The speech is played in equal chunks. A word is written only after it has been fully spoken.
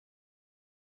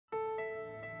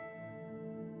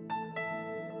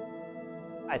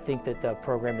I think that the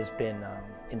program has been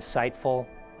insightful,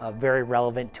 very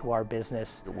relevant to our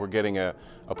business. We're getting a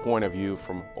point of view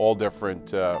from all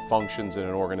different functions in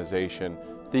an organization.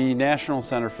 The National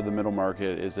Center for the Middle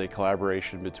Market is a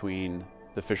collaboration between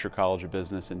the Fisher College of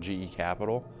Business and GE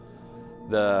Capital.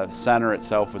 The center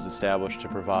itself was established to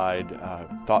provide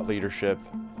thought leadership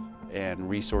and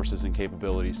resources and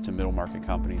capabilities to middle market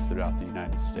companies throughout the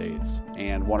United States.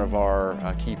 And one of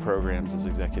our key programs is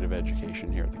executive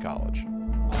education here at the college.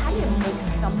 How do you make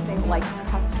something like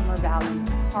customer value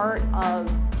part of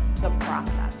the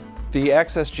process? The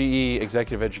Access GE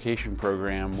Executive Education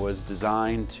Program was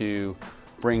designed to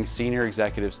bring senior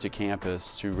executives to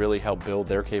campus to really help build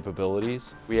their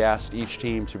capabilities. We asked each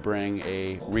team to bring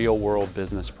a real-world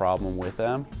business problem with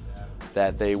them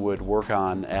that they would work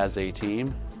on as a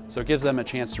team. So it gives them a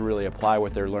chance to really apply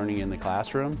what they're learning in the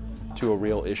classroom to a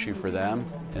real issue for them,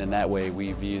 and in that way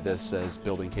we view this as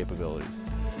building capabilities.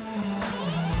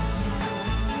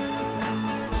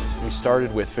 We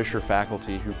started with Fisher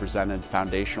faculty who presented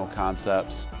foundational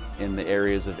concepts in the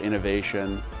areas of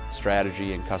innovation,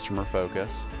 strategy, and customer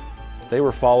focus. They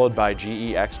were followed by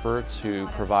GE experts who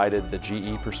provided the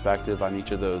GE perspective on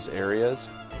each of those areas.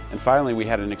 And finally, we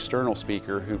had an external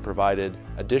speaker who provided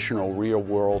additional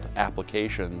real-world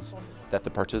applications that the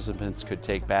participants could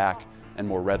take back and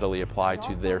more readily apply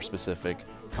to their specific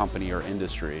company or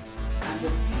industry.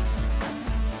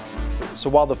 So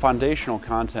while the foundational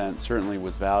content certainly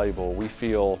was valuable, we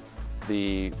feel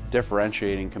the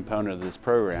differentiating component of this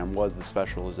program was the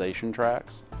specialization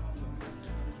tracks.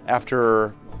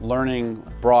 After learning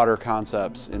broader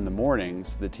concepts in the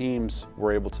mornings, the teams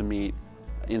were able to meet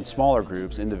in smaller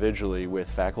groups individually with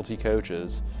faculty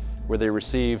coaches where they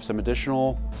receive some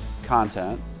additional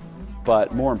content,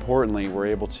 but more importantly were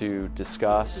able to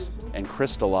discuss and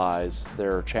crystallize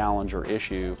their challenge or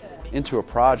issue into a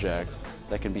project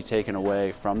that can be taken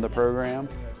away from the program.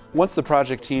 Once the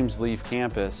project teams leave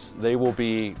campus, they will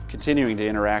be continuing to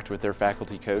interact with their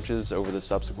faculty coaches over the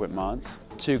subsequent months.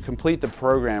 To complete the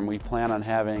program, we plan on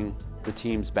having the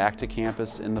teams back to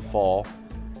campus in the fall,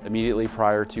 immediately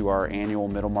prior to our annual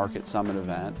Middle Market Summit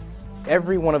event.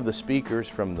 Every one of the speakers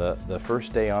from the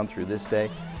first day on through this day,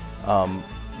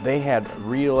 they had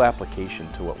real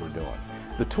application to what we're doing.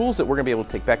 The tools that we're going to be able to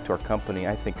take back to our company,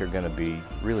 I think, are going to be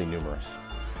really numerous.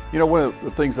 You know, one of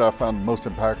the things that I found most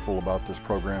impactful about this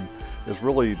program is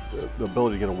really the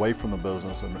ability to get away from the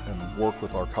business and work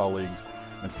with our colleagues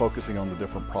and focusing on the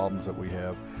different problems that we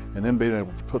have, and then being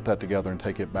able to put that together and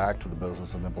take it back to the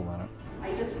business and implement it.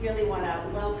 I just really want to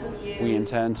welcome you. We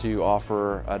intend to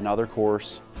offer another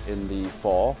course in the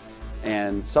fall,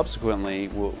 and subsequently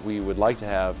we would like to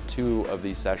have 2 of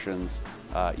these sessions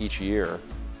each year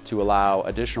to allow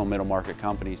additional middle market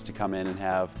companies to come in and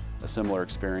have a similar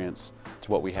experience to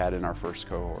what we had in our first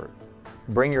cohort.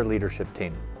 Bring your leadership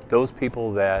team. Those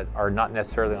people that are not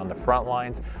necessarily on the front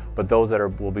lines, but those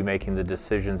that will be making the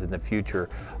decisions in the future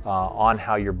on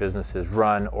how your business is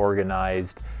run,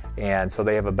 organized, and so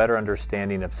they have a better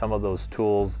understanding of some of those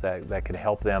tools that can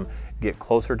help them get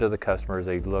closer to the customers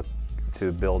they look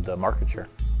to build market share.